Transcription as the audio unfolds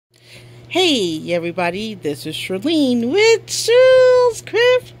Hey everybody, this is Shirlene with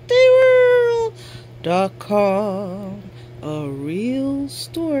Shirlscraftyworld.com, a real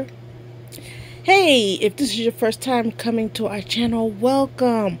store. Hey, if this is your first time coming to our channel,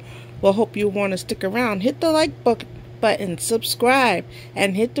 welcome. Well, hope you want to stick around. Hit the like button, subscribe,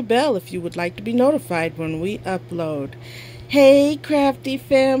 and hit the bell if you would like to be notified when we upload. Hey crafty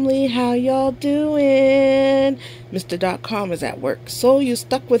family, how y'all doing? Mr. is at work, so you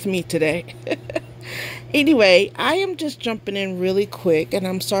stuck with me today. Anyway, I am just jumping in really quick, and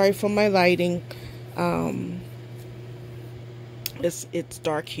I'm sorry for my lighting. It's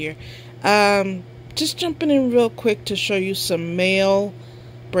dark here. Just jumping in real quick to show you some mail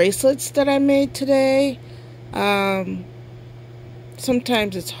bracelets that I made today.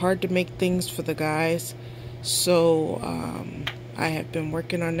 Sometimes it's hard to make things for the guys, so I have been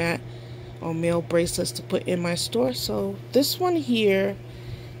working on that, on mail bracelets to put in my store. So this one here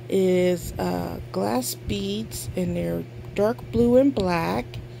is glass beads, and they're dark blue and black,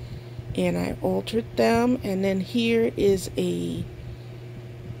 and I altered them. And then here is a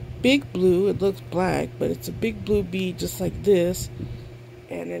big blue. It looks black, but it's a big blue bead just like this.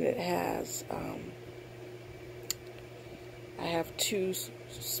 And then it has I have two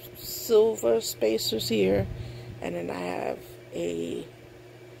silver spacers here, and then I have a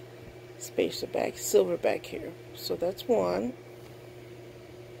spacer back, silver back here. So that's one.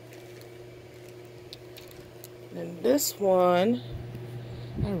 And this one,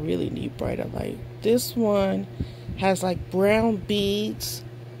 I really need brighter light. This one has like brown beads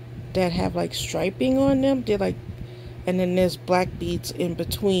that have like striping on them. They're like, and then there's black beads in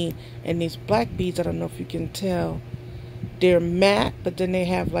between. And these black beads, I don't know if you can tell, they're matte, but then they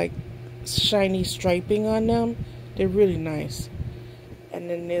have like shiny striping on them. They're really nice. And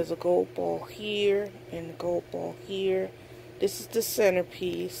then there's a gold ball here and a gold ball here. This is the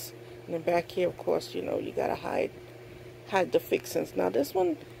centerpiece. And then back here, of course, you know, you gotta hide the fixings. Now this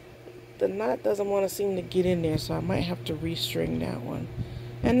one, the knot doesn't want to seem to get in there, so I might have to restring that one.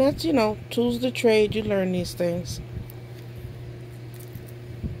 And that's, you know, tools of the trade. You learn these things.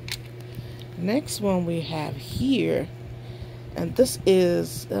 Next one we have here, and this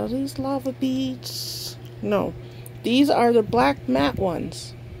is, are these lava beads? No, these are the black matte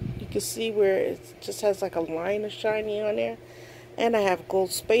ones. You can see where it just has like a line of shiny on there. And I have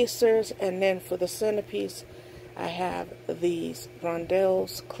gold spacers, and then for the centerpiece I have these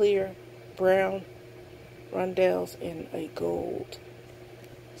rondelles, clear brown rondelles, and a gold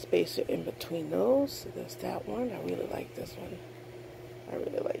spacer in between those. So there's that one. I really like this one. I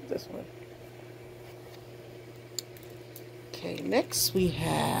really like this one. Okay, next we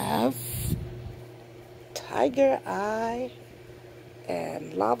have tiger eye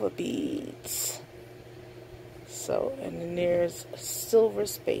and lava beads. So, and then there's silver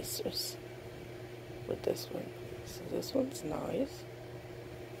spacers with this one. So this one's nice.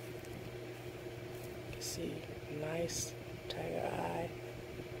 You can see nice tiger eye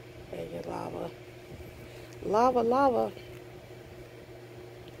and your lava.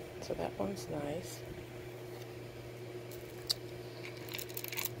 So that one's nice.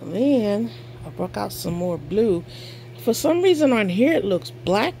 And then I broke out some more blue. For some reason on here it looks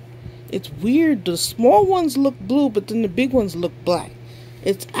black. It's weird. The small ones look blue, but then the big ones look black.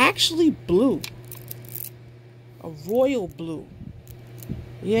 It's actually blue. A royal blue.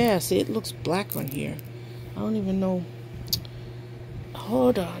 Yeah, see, it looks black on here. I don't even know.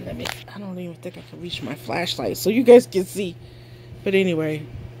 Hold on, I don't even think I can reach my flashlight so you guys can see. But anyway,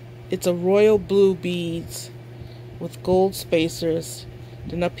 it's a royal blue beads with gold spacers.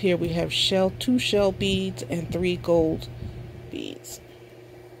 Then up here we have two shell beads and 3 gold beads.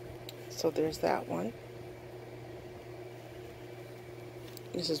 So there's that one.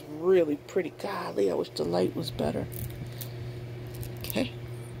 This is really pretty. Golly, I wish the light was better. Okay.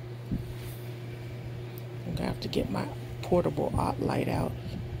 I'm gonna have to get my portable light out.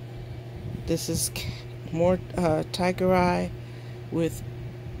 This is more tiger eye with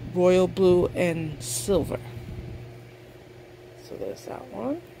royal blue and silver. So there's that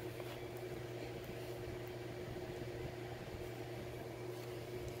one.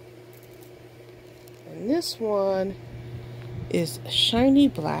 And this one is shiny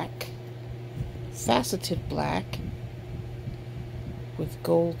black, faceted black with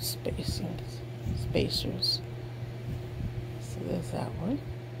gold spacers. So there's that one.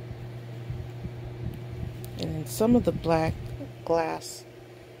 And then some of the black glass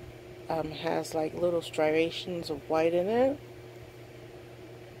has like little striations of white in it.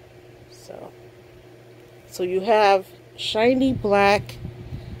 So you have shiny black,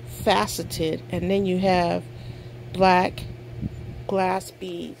 faceted, and then you have black, glass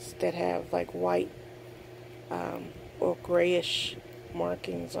beads that have like white or grayish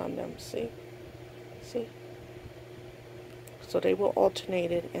markings on them. See? See? So they were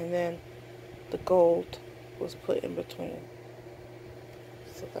alternated, and then the gold was put in between.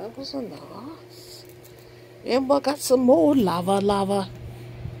 So that was a nice. And we got some more lava.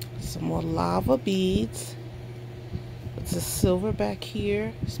 Some more lava beads. It's a silver back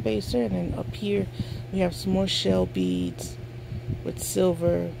here, spacer, and then up here we have some more shell beads with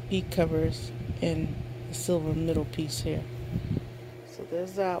silver bead covers and a silver middle piece here. So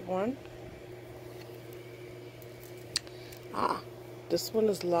there's that one. This one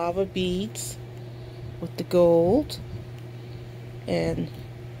is lava beads with the gold and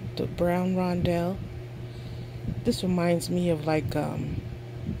the brown rondelle. This reminds me of like, I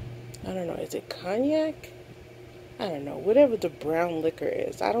don't know, is it cognac? I don't know, whatever the brown liquor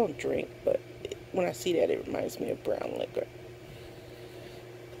is. I don't drink, but when I see that, it reminds me of brown liquor.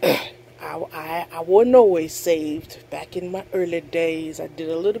 I wasn't always saved. Back in my early days, I did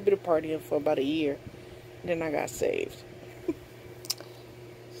a little bit of partying for about a year. Then I got saved.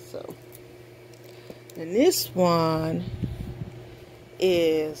 So, and this one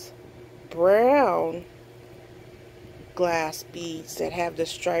is brown glass beads that have the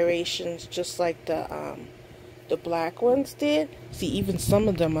striations just like the black ones did. See, even some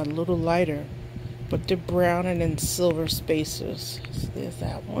of them are a little lighter, but they're brown and then silver spacers. So there's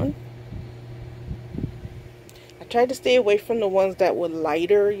that one. I tried to stay away from the ones that were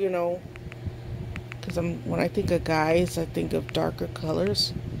lighter, you know, because when I think of guys, I think of darker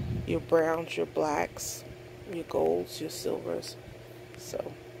colors. Your browns, your blacks, your golds, your silvers.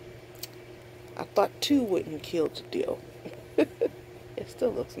 So I thought 2 wouldn't kill the deal. It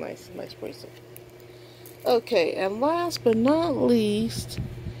still looks nice. Nice bracelet. Okay, and last but not least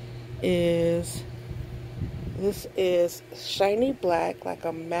is this is shiny black, like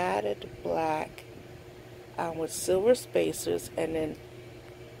a matted black, with silver spacers, and then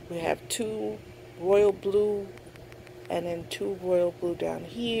we have 2 royal blue, and then 2 royal blue down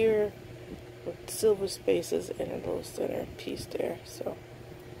here with silver spaces and a little center piece there. So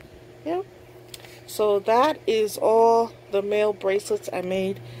yeah, so that is all the male bracelets I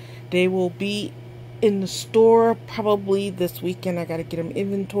made. They will be in the store probably this weekend. I got to get them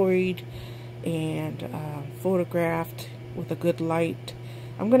inventoried and photographed with a good light.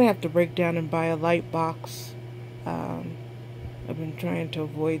 I'm gonna have to break down and buy a light box. I've been trying to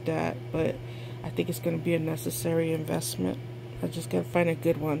avoid that, but I think it's going to be a necessary investment. I just got to find a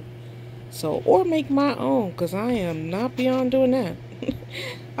good one. So, or make my own, because I am not beyond doing that.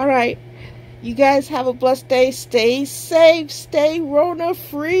 Alright, you guys have a blessed day. Stay safe. Stay Rona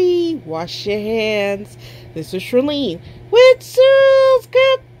free. Wash your hands. This is Shirlene with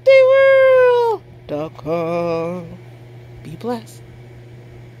Shirlscraftyworld.com. Be blessed.